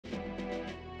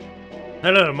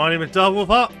Hello, my name is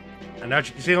Darwolfhart, and as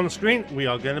you can see on the screen, we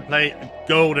are going to play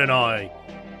Goldeneye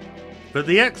for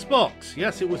the Xbox.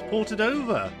 Yes, it was ported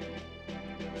over.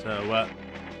 So,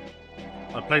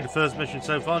 I played the first mission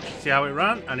so far just to see how it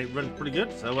ran, and it ran pretty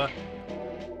good. So,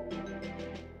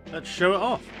 let's show it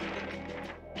off.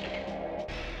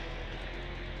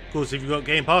 Of course, if you've got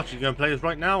Game Pass, you can play this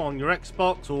right now on your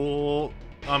Xbox, or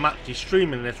I'm actually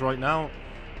streaming this right now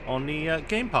on the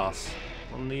Game Pass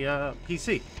on the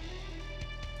PC.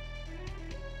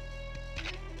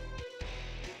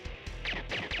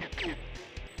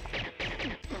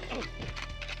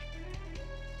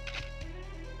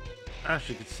 As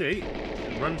you can see,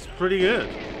 it runs pretty good.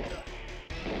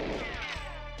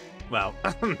 Well,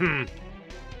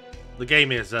 the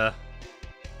game is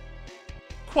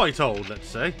quite old, let's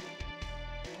say.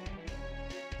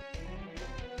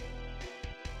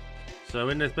 So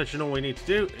in this mission, all we need to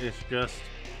do is just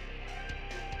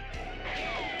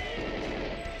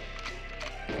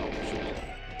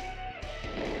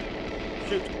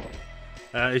shoot.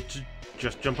 It's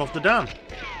just jump off the dam.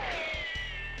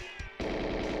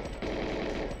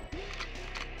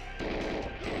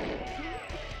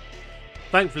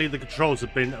 Thankfully, the controls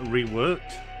have been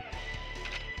reworked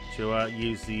to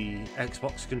use the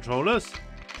Xbox controllers,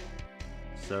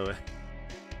 so it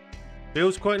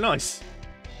feels quite nice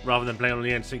rather than playing on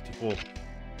the N64.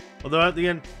 Although at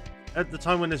the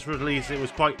time when this released, it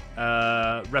was quite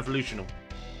revolutionary.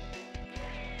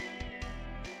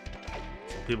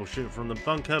 Some people shooting from the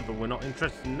bunker, but we're not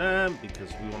interested in them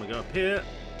because we want to go up here.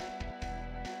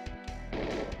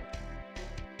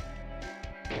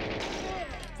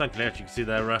 Thankfully, as you can see,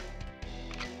 they're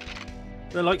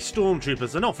like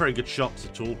stormtroopers. They're not very good shots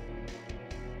at all.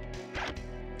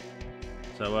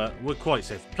 So we're quite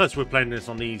safe. Plus, we're playing this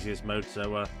on the easiest mode,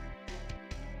 so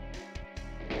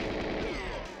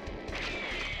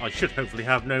I should hopefully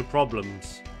have no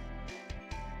problems,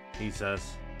 he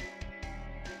says.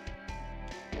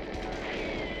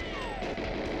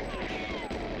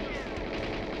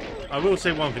 I will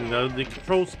say one thing, though. The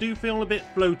controls do feel a bit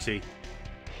floaty.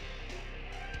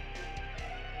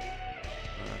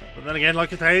 But then again,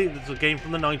 like I say, it's a game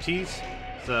from the 90s,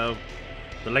 so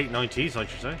the late 90s, I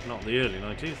should say, not the early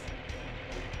 90s.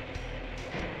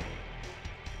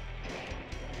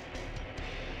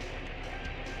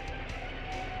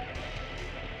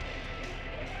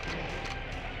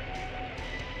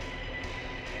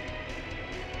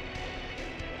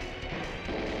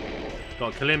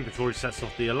 Got to kill him before he sets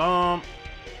off the alarm.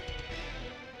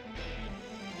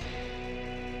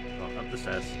 Got up the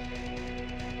stairs.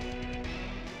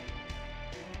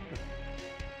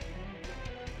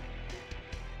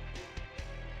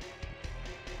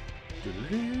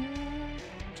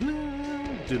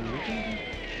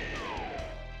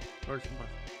 Where's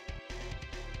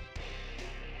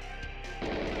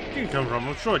he come from?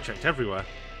 I'm sure I checked everywhere.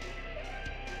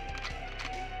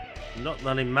 Not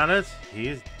that it matters, he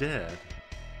is dead.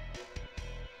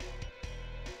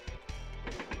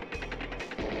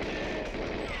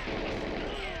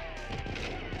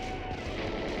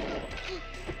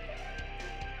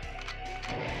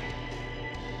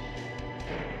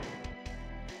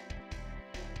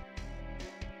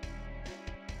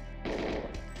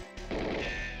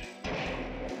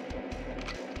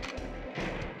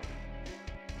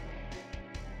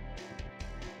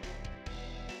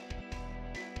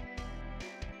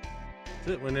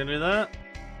 That's it, we're nearly there.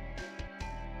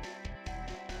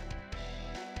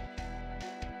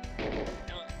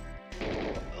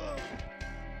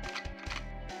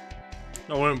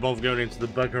 I won't bother going into the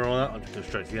bunker or all that. I'll just go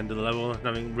straight to the end of the level.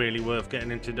 Nothing really worth getting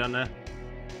into down there.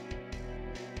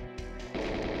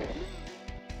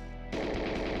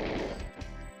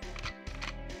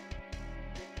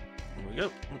 There we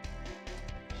go.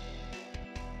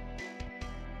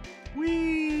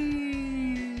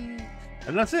 Whee!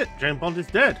 And that's it. James Bond is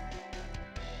dead.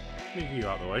 Move you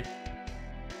out of the way.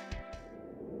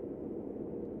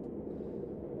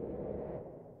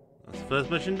 That's the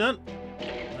first mission done.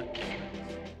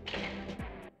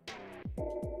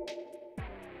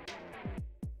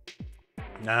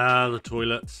 Ah, the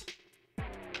toilets.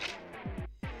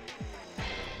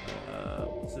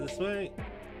 What's this way?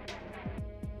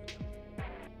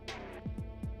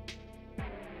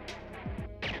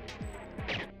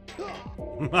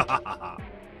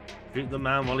 Shoot the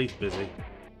man while he's busy.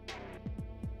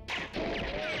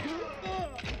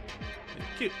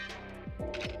 Cute.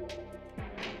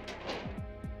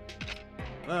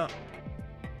 Well.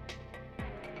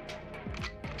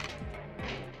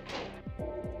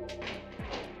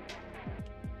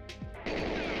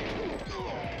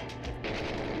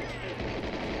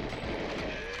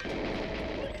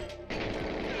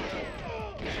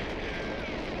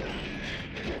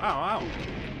 Ow, ow.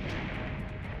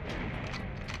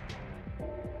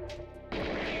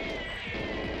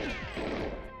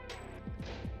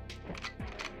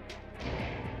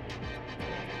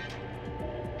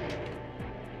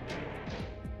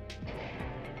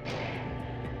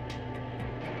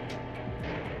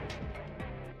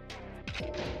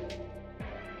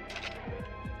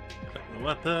 Collect the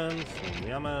weapons and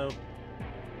the ammo.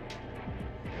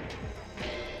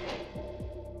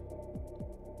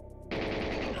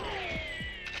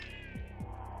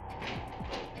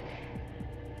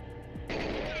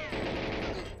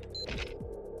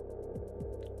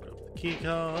 Key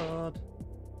card.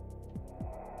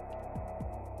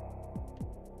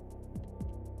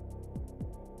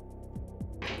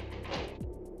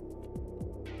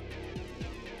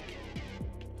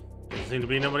 Doesn't seem to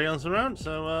be nobody else around,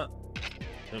 so I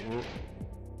think we're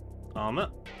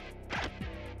armor.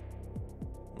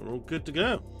 We're all good to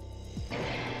go.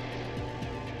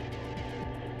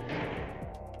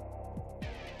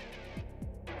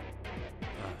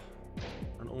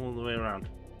 And all the way around.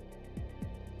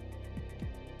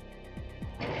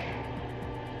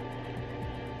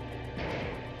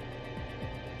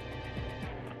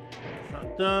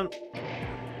 Done.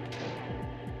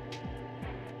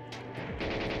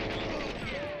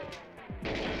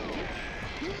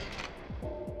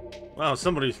 Wow,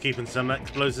 somebody was keeping some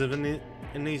explosive in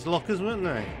these lockers, weren't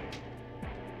they?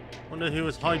 Wonder who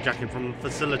was hijacking from the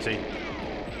facility.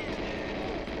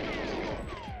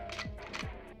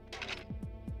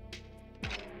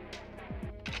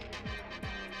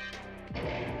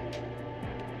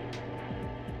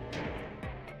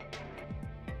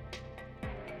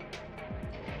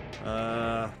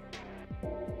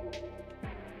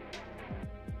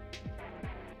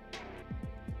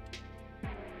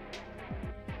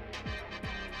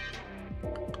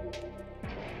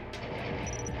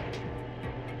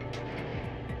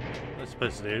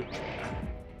 Supposed to do.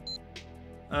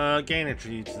 Gain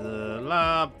entry to the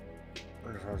lab.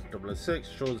 006.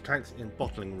 Show the tanks in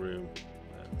bottling room.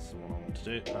 That's the one I want to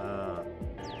do.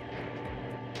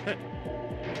 Okay.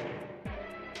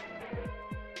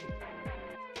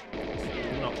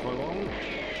 Not quite long.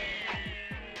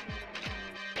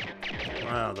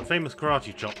 Wow, the famous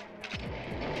karate chop.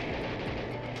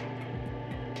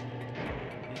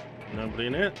 Nobody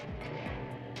in here.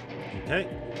 Okay.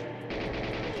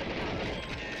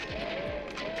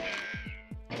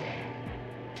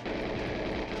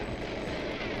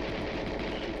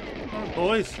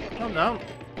 Boys, calm down.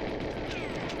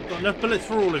 Got enough bullets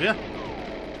for all of you.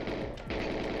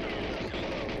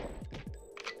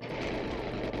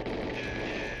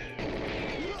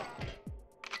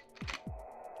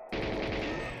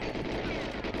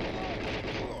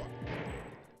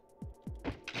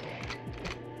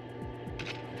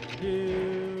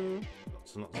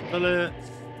 Lots and lots of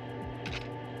bullets.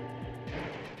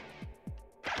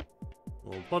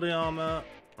 More body armor.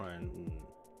 Right.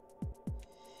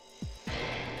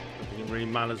 It really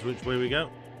matters which way we go,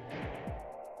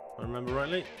 if I remember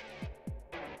rightly.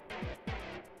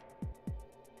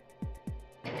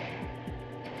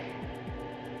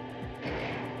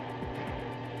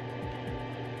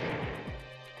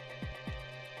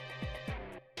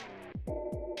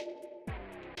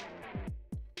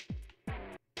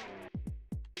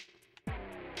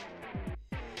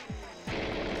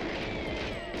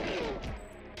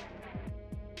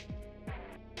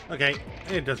 Okay,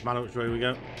 it doesn't matter which way we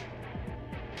go.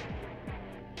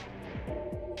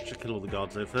 Should kill all the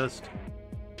guards though first.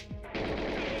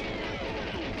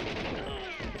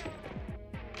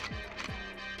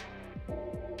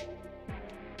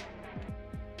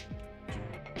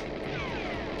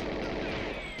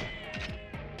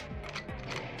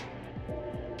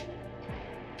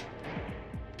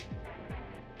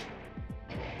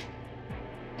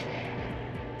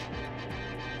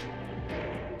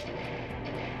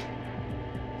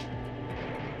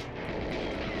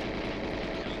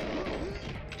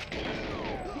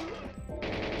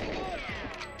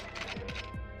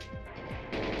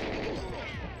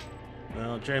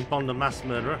 Well, James Bond, a mass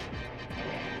murderer.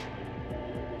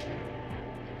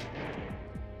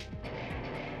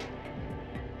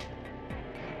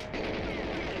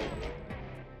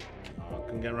 Oh, I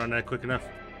couldn't get around there quick enough.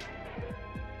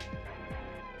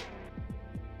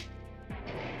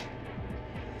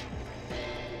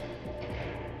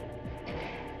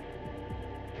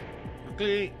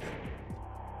 Quickly.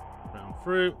 Round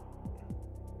through.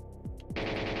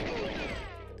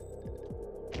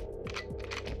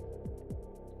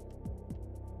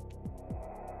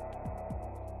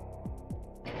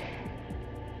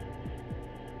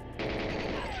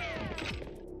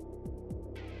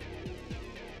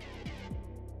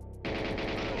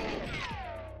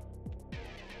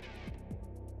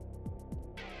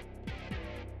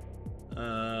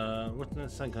 I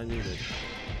think I needed.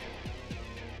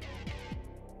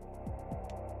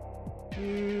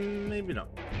 Maybe not.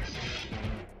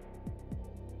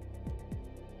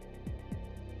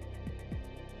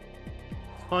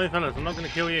 It's fine, fellas. I'm not going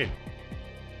to kill you.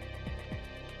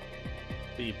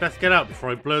 But you best get out before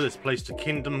I blow this place to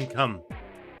Kingdom Come.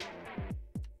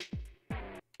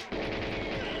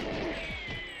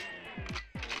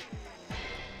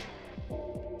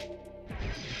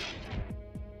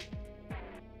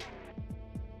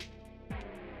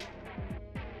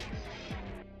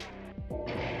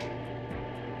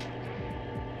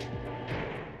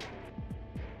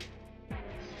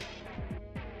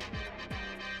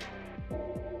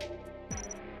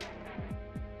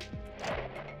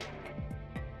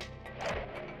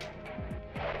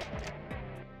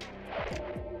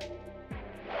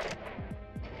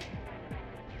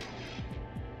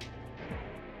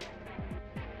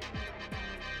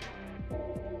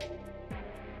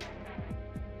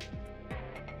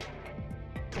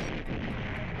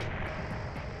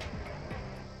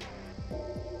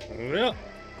 Yeah,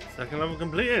 second level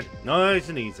completed. Nice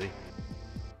and easy.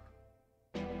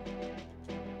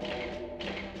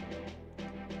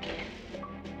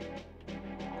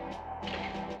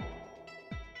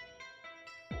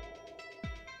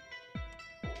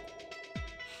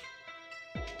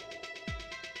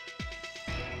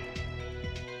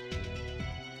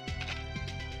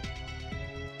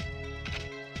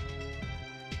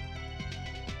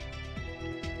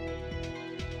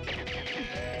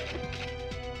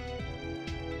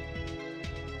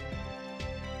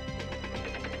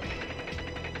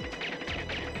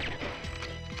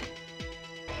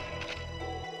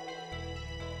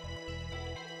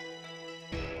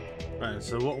 Right,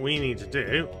 so what we need to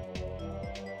do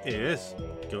is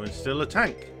go and steal a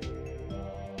tank.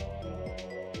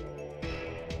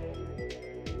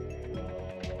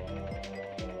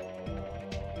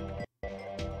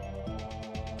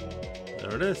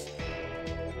 There it is.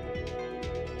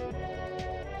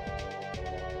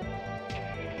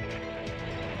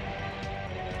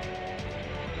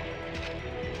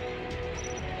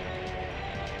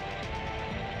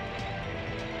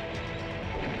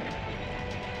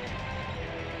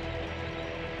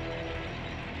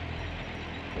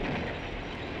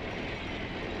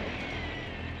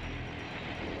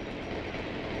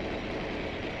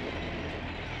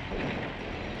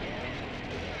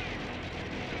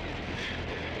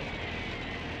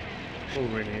 All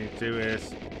we need to do is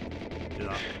do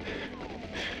that.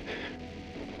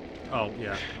 Oh,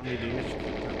 yeah. I need the initiative.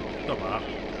 Stop that.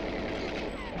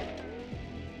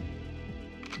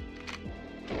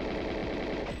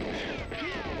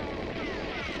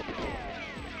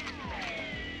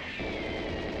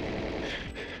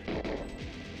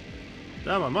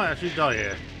 Damn, I might actually die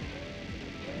here.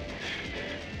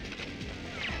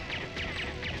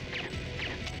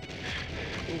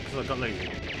 Oh, because I got lazy.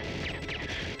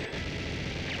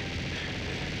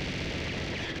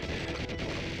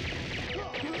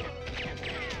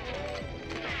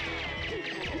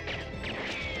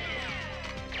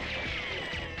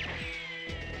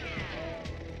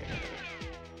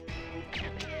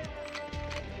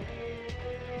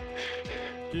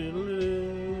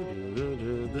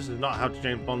 This is not how to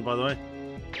James Bond, by the way.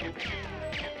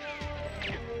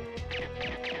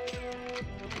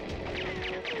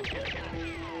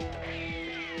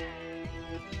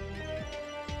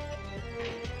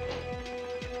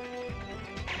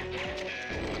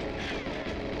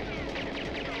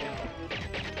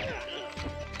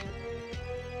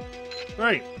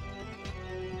 Right.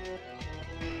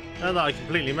 Now that I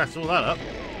completely messed all that up.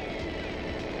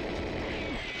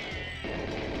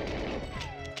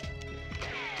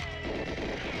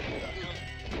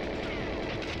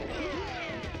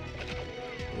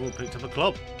 Oh, picked up a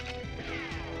club.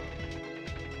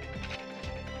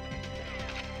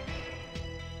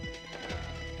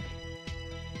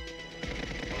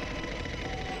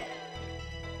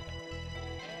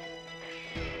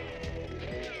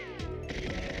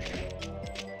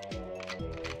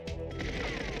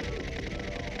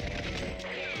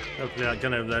 Hopefully that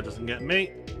gun over there doesn't get me.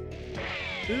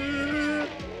 Good,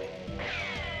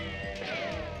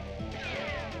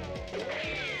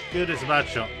 it's a bad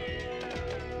shot.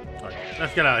 Right,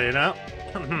 let's get out of here now.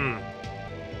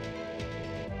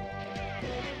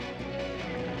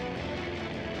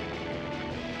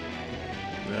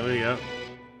 There we go.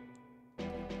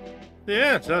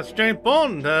 Yeah, so that's James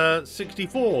Bond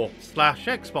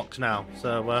 64/Xbox now.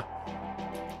 So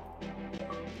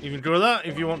you can enjoy that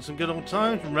if you want some good old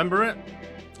times. Remember it.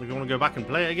 If you want to go back and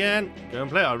play it again, go and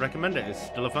play it. I recommend it. It's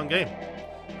still a fun game.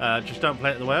 Just don't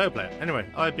play it the way I play it. Anyway,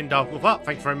 I've been Dark Wolf Up.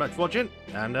 Thanks very much for watching,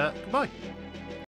 and goodbye.